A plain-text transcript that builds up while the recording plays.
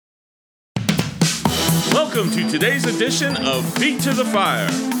Welcome to today's edition of Feet to the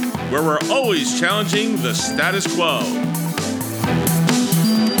Fire, where we're always challenging the status quo.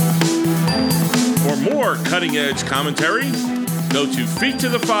 For more cutting-edge commentary, go to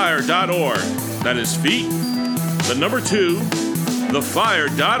feettothefire.org. That is feet, the number 2,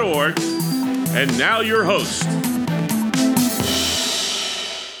 thefire.org. And now your host.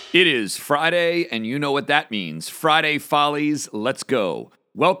 It is Friday, and you know what that means. Friday Follies, let's go.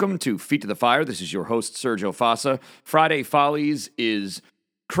 Welcome to Feet to the Fire. This is your host, Sergio Fossa. Friday Follies is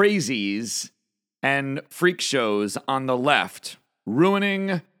crazies and freak shows on the left,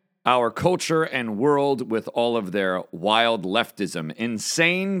 ruining our culture and world with all of their wild leftism.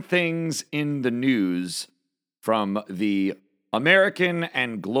 Insane things in the news from the American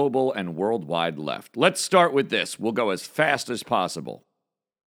and global and worldwide left. Let's start with this. We'll go as fast as possible.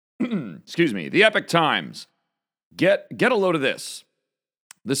 Excuse me. The Epoch Times. Get a load of this.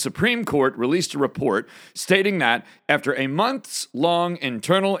 The Supreme Court released a report stating that after a months-long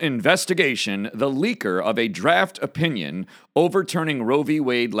internal investigation, the leaker of a draft opinion overturning Roe v.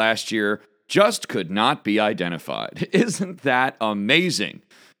 Wade last year just could not be identified. Isn't that amazing?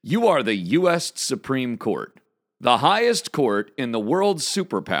 You are the U.S. Supreme Court, the highest court in the world's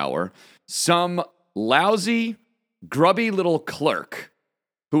superpower. Some lousy, grubby little clerk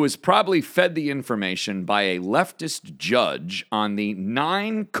who was probably fed the information by a leftist judge on the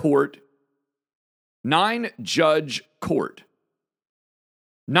 9-judge court.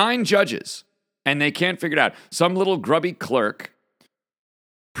 9 judges, and they can't figure it out. Some little grubby clerk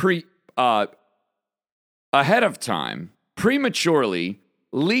ahead of time prematurely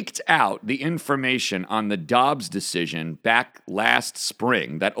leaked out the information on the Dobbs decision back last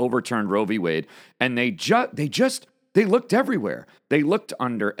spring that overturned Roe v. Wade, and they looked everywhere. They looked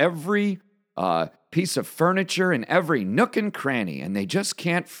under every piece of furniture and every nook and cranny, and they just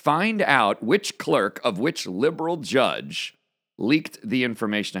can't find out which clerk of which liberal judge leaked the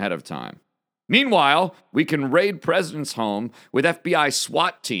information ahead of time. Meanwhile, we can raid president's home with FBI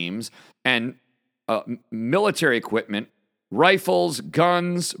SWAT teams and military equipment, rifles,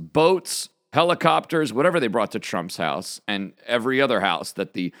 guns, boats, helicopters, whatever they brought to Trump's house and every other house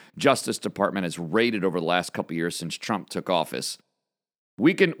that the Justice Department has raided over the last couple of years since Trump took office.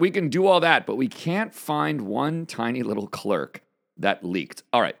 We can do all that, but we can't find one tiny little clerk that leaked.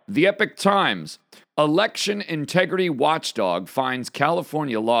 All right, the Epoch Times. Election integrity watchdog finds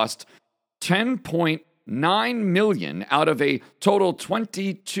California lost 10.9 million out of a total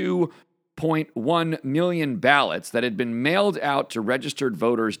 22.1 million ballots that had been mailed out to registered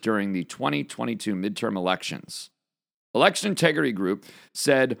voters during the 2022 midterm elections. Election Integrity Group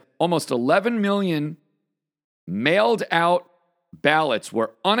said almost 11 million mailed out ballots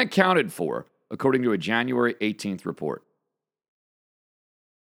were unaccounted for, according to a January 18th report.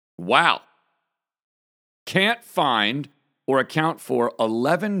 Wow. Can't find or account for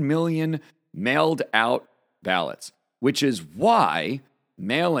 11 million mailed out ballots, which is why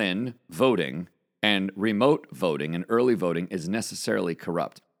mail-in voting and remote voting and early voting is necessarily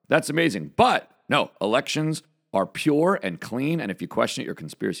corrupt. That's amazing. But no, elections are pure and clean, and if you question it, you're a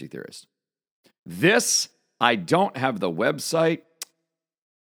conspiracy theorist. This, I don't have the website.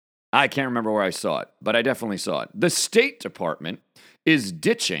 I can't remember where I saw it, but I definitely saw it. The State Department is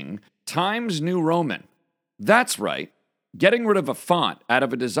ditching Times New Roman. That's right, getting rid of a font out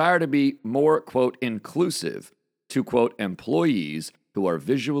of a desire to be more, quote, inclusive to, quote, employees who are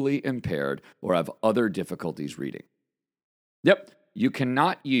visually impaired or have other difficulties reading. Yep, you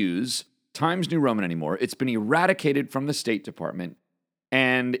cannot use Times New Roman anymore. It's been eradicated from the State Department,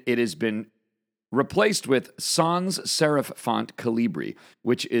 and it has been replaced with sans serif font Calibri,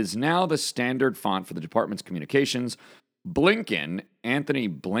 which is now the standard font for the department's communications. Anthony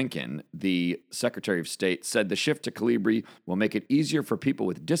Blinken, the Secretary of State, said the shift to Calibri will make it easier for people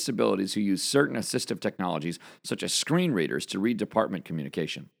with disabilities who use certain assistive technologies, such as screen readers, to read department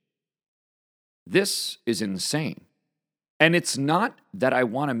communication. This is insane. And it's not that I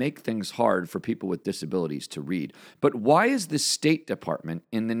want to make things hard for people with disabilities to read, but why is the State Department,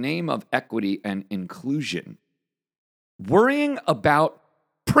 in the name of equity and inclusion, worrying about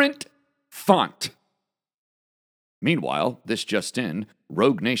print font? Meanwhile, this just in,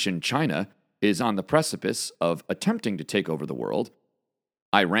 rogue nation China is on the precipice of attempting to take over the world.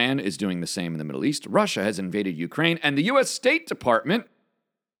 Iran is doing the same in the Middle East. Russia has invaded Ukraine, and the U.S. State Department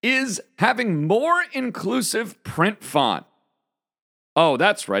is having more inclusive print font. Oh,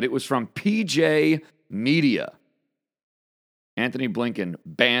 that's right. It was from PJ Media. Anthony Blinken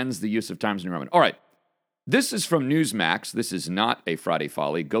bans the use of Times New Roman. All right. This is from Newsmax. This is not a Friday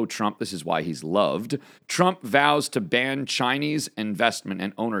Folly. Go Trump. This is why he's loved. Trump vows to ban Chinese investment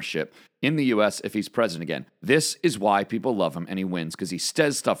and ownership in the U.S. if he's president again. This is why people love him and he wins, because he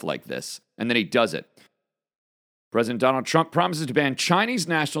says stuff like this and then he does it. President Donald Trump promises to ban Chinese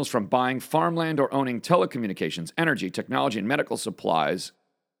nationals from buying farmland or owning telecommunications, energy, technology, and medical supplies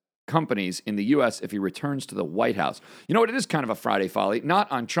companies in the U.S. if he returns to the White House. You know what? It is kind of a Friday Folly,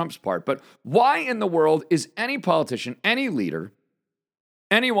 not on Trump's part, but why in the world is any politician, any leader,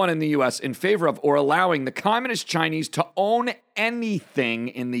 anyone in the U.S. in favor of or allowing the communist Chinese to own anything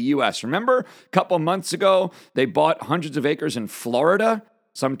in the U.S.? Remember a couple months ago, they bought hundreds of acres in Florida,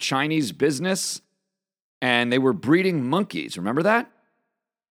 some Chinese business, and they were breeding monkeys. Remember that?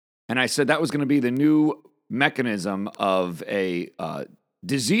 And I said that was going to be the new mechanism of a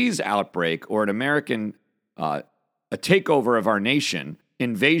disease outbreak or an American a takeover of our nation,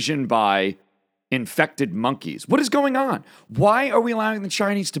 invasion by infected monkeys. What is going on? Why are we allowing the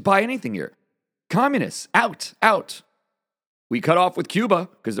Chinese to buy anything here? Communists, out, out. We cut off with Cuba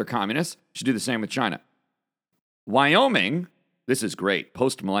because they're communists. Should do the same with China. Wyoming, this is great,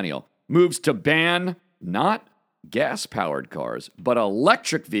 post-millennial, moves to ban not gas-powered cars, but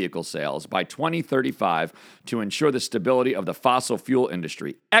electric vehicle sales by 2035 to ensure the stability of the fossil fuel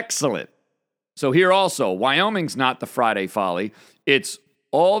industry. Excellent. So here also, Wyoming's not the Friday Folly. It's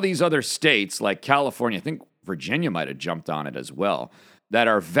all these other states like California, I think Virginia might have jumped on it as well, that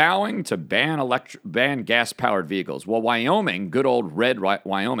are vowing to ban gas-powered vehicles. Well, Wyoming, good old red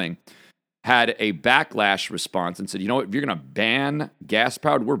Wyoming, had a backlash response and said, you know what, if you're going to ban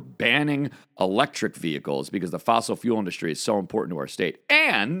gas-powered, we're banning electric vehicles because the fossil fuel industry is so important to our state.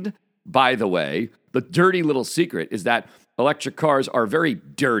 And, by the way, the dirty little secret is that electric cars are very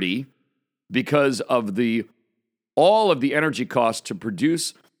dirty because of all of the energy cost to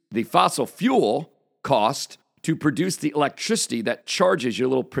produce the fossil fuel cost to produce the electricity that charges your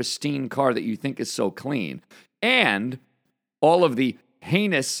little pristine car that you think is so clean. And all of the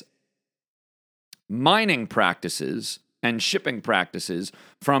heinous mining practices and shipping practices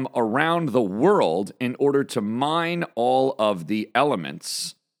from around the world in order to mine all of the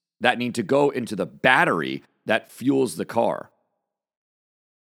elements that need to go into the battery that fuels the car.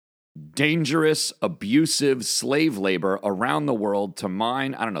 Dangerous, abusive slave labor around the world to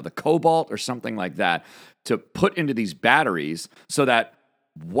mine, I don't know, the cobalt or something like that, to put into these batteries so that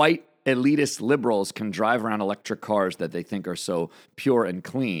white elitist liberals can drive around electric cars that they think are so pure and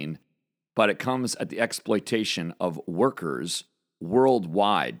clean. But it comes at the exploitation of workers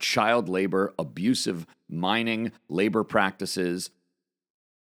worldwide, child labor, abusive mining, labor practices.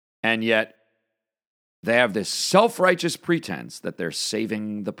 And yet they have this self-righteous pretense that they're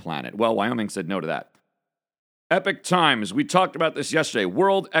saving the planet. Well, Wyoming said no to that. Epoch Times, we talked about this yesterday.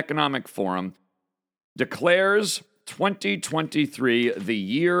 World Economic Forum declares 2023 the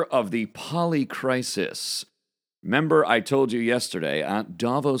year of the polycrisis. Remember, I told you yesterday at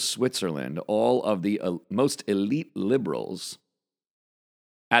Davos, Switzerland, all of the most elite liberals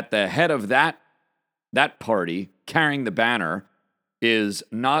at the head of that party carrying the banner is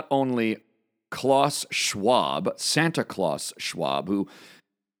not only Klaus Schwab, Santa Claus Schwab, who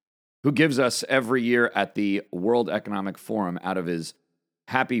gives us every year at the World Economic Forum out of his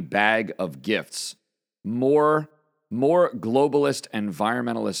happy bag of gifts more globalist,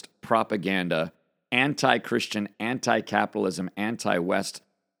 environmentalist propaganda, anti-Christian, anti-capitalism, anti-West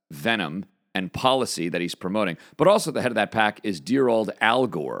venom and policy that he's promoting. But also the head of that pack is dear old Al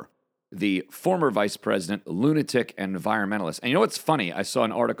Gore, the former vice president, lunatic environmentalist. And you know what's funny? I saw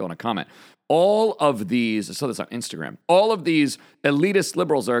an article and a comment. All of these, I saw this on Instagram, all of these elitist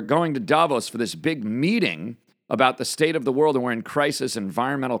liberals are going to Davos for this big meeting about the state of the world, and we're in crisis,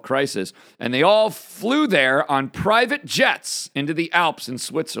 environmental crisis. And they all flew there on private jets into the Alps in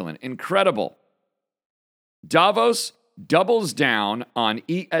Switzerland. Incredible. Davos doubles down on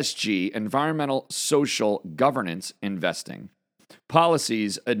ESG, environmental social governance investing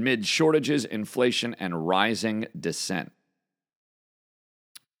policies amid shortages, inflation, and rising dissent.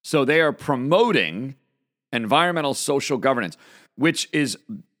 So they are promoting environmental social governance, which is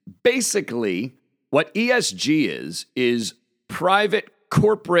basically what ESG is private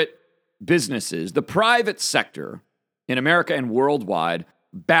corporate businesses, the private sector in America and worldwide,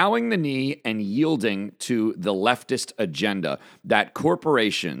 bowing the knee and yielding to the leftist agenda that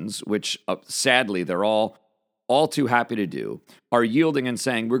corporations, which sadly they're all too happy to do, are yielding and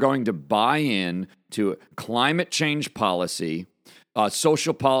saying we're going to buy in to climate change policy,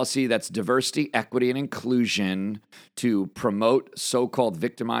 social policy that's diversity, equity, and inclusion to promote so-called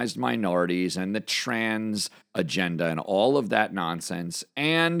victimized minorities and the trans agenda and all of that nonsense.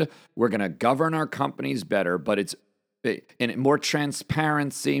 And we're going to govern our companies better, but it's in more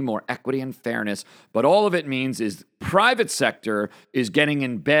transparency, more equity and fairness. But all of it means is private sector is getting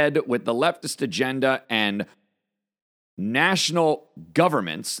in bed with the leftist agenda, and national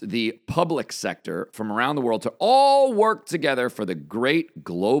governments, the public sector from around the world, to all work together for the great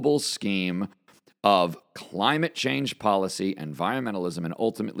global scheme of climate change policy, environmentalism, and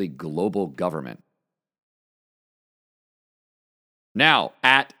ultimately global government. Now,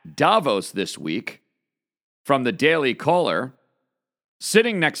 at Davos this week, from the Daily Caller,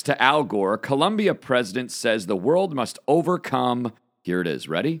 sitting next to Al Gore, Colombia president says the world must overcome, here it is,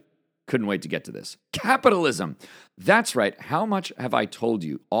 ready? Couldn't wait to get to this. Capitalism. That's right. How much have I told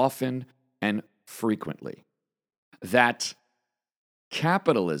you often and frequently that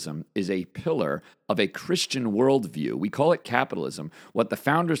capitalism is a pillar of a Christian worldview? We call it capitalism. What the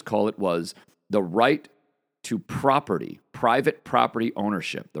founders call it was the right to property, private property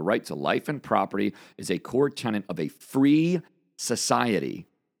ownership. The right to life and property is a core tenet of a free society.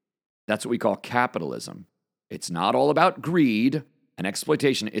 That's what we call capitalism. It's not all about greed and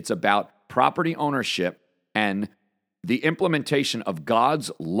exploitation. It's about property ownership and the implementation of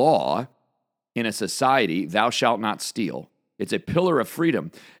God's law in a society. Thou shalt not steal. It's a pillar of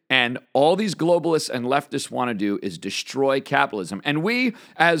freedom. And all these globalists and leftists want to do is destroy capitalism. And we,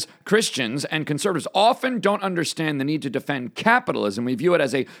 as Christians and conservatives, often don't understand the need to defend capitalism. We view it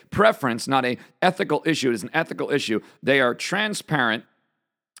as a preference, not an ethical issue. It is an ethical issue. They are transparent.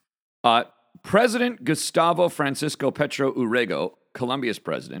 President Gustavo Francisco Petro Urrego, Colombia's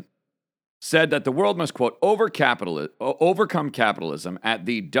president, said that the world must, quote, overcome capitalism at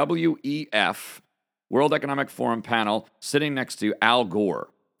the WEF, World Economic Forum panel, sitting next to Al Gore.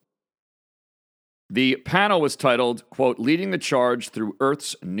 The panel was titled, quote, Leading the Charge Through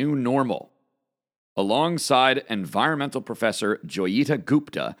Earth's New Normal, alongside environmental professor Joyita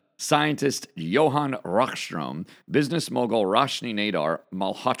Gupta, scientist Johan Rockström, business mogul Roshni Nadar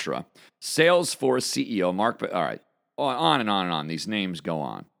Malhotra, Salesforce CEO Mark... All right, on and on and on. These names go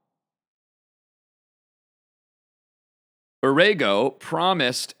on. Urrego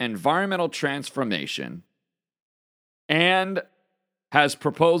promised environmental transformation and has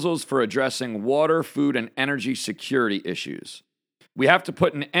proposals for addressing water, food, and energy security issues. We have to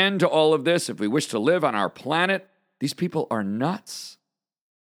put an end to all of this if we wish to live on our planet. These people are nuts.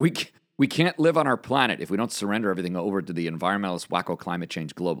 We can't live on our planet if we don't surrender everything over to the environmentalist, wacko climate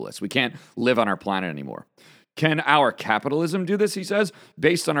change globalists. We can't live on our planet anymore. Can our capitalism do this, he says?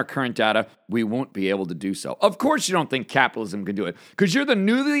 Based on our current data, we won't be able to do so. Of course you don't think capitalism can do it, because you're the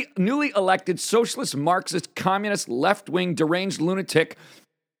newly elected socialist, Marxist, communist, left-wing, deranged lunatic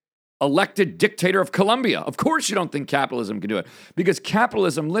elected dictator of Colombia. Of course you don't think capitalism can do it, because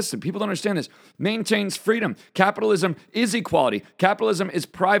capitalism, listen, people don't understand this, maintains freedom. Capitalism is equality. Capitalism is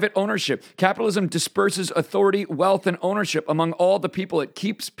private ownership. Capitalism disperses authority, wealth, and ownership among all the people. It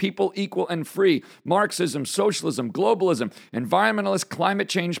keeps people equal and free. Marxism, socialism, globalism, environmentalist climate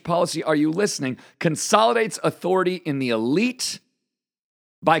change policy, are you listening? Consolidates authority in the elite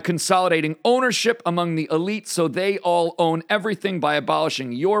by consolidating ownership among the elite so they all own everything by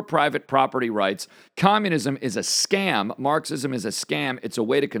abolishing your private property rights. Communism is a scam. Marxism is a scam. It's a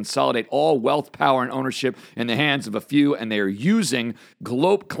way to consolidate all wealth, power, and ownership in the hands of a few, and they are using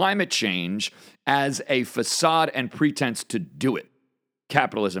climate change as a facade and pretense to do it.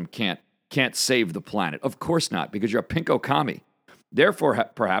 Capitalism can't save the planet. Of course not, because you're a pinko commie. Therefore,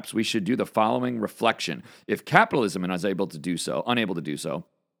 perhaps we should do the following reflection. If capitalism is unable to do so,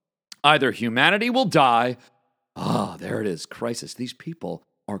 either humanity will die. There it is, crisis. These people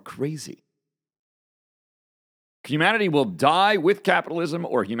are crazy. Humanity will die with capitalism,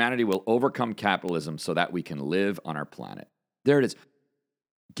 or humanity will overcome capitalism so that we can live on our planet. There it is.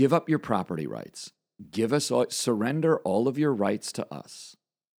 Give up your property rights. Surrender all of your rights to us.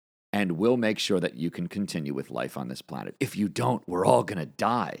 And we'll make sure that you can continue with life on this planet. If you don't, we're all going to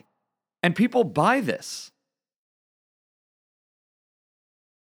die. And people buy this.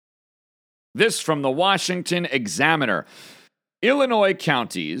 This from the Washington Examiner. Illinois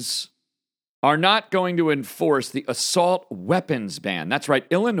counties are not going to enforce the assault weapons ban. That's right.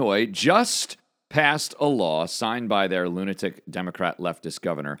 Illinois just passed a law signed by their lunatic Democrat leftist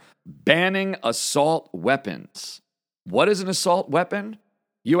governor banning assault weapons. What is an assault weapon?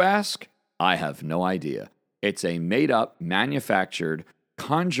 You ask? I have no idea. It's a made-up, manufactured,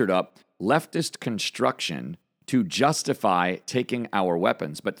 conjured-up leftist construction to justify taking our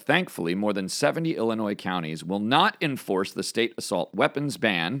weapons. But thankfully, more than 70 Illinois counties will not enforce the state assault weapons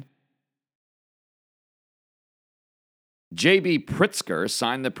ban. J.B. Pritzker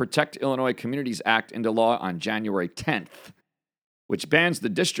signed the Protect Illinois Communities Act into law on January 10th, which bans the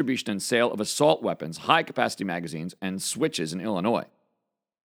distribution and sale of assault weapons, high-capacity magazines, and switches in Illinois.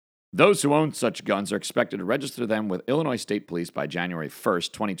 Those who own such guns are expected to register them with Illinois State Police by January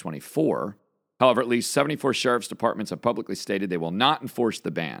 1st, 2024. However, at least 74 sheriff's departments have publicly stated they will not enforce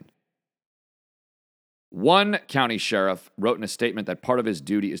the ban. One county sheriff wrote in a statement that part of his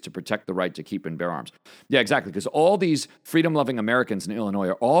duty is to protect the right to keep and bear arms. Yeah, exactly, because all these freedom-loving Americans in Illinois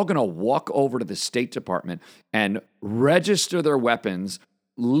are all going to walk over to the State Department and register their weapons,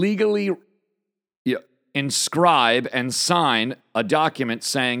 legally inscribe and sign a document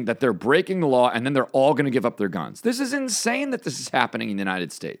saying that they're breaking the law, and then they're all going to give up their guns. This is insane that this is happening in the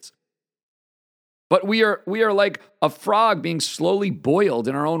United States. But we are like a frog being slowly boiled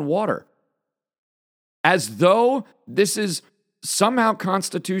in our own water. As though this is somehow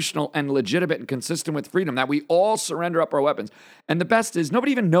constitutional and legitimate and consistent with freedom, that we all surrender up our weapons. And the best is,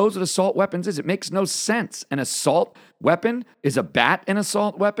 nobody even knows what assault weapons is. It makes no sense. An assault weapon is a bat an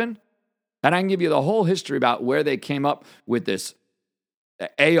assault weapon? And I can give you the whole history about where they came up with this.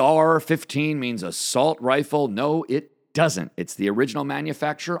 AR-15 means assault rifle. No, it doesn't. It's the original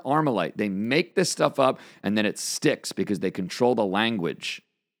manufacturer, Armalite. They make this stuff up, and then it sticks because they control the language.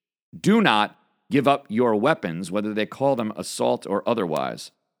 Do not give up your weapons, whether they call them assault or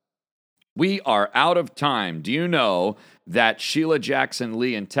otherwise. We are out of time. Do you know that Sheila Jackson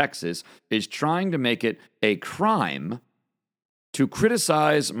Lee in Texas is trying to make it a crime to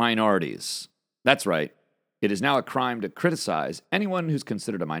criticize minorities? That's right. It is now a crime to criticize anyone who's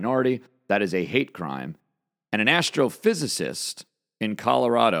considered a minority. That is a hate crime. And an astrophysicist in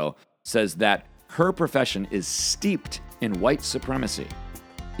Colorado says that her profession is steeped in white supremacy,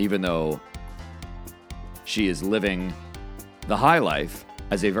 even though she is living the high life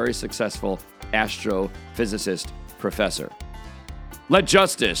as a very successful astrophysicist professor. Let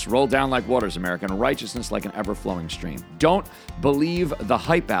justice roll down like waters, America, and righteousness like an ever-flowing stream. Don't believe the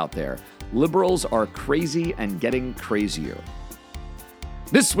hype out there. Liberals are crazy and getting crazier.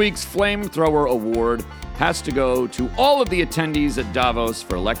 This week's Flamethrower Award has to go to all of the attendees at Davos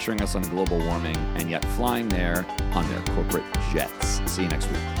for lecturing us on global warming and yet flying there on their corporate jets. See you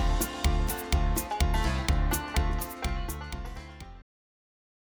next week.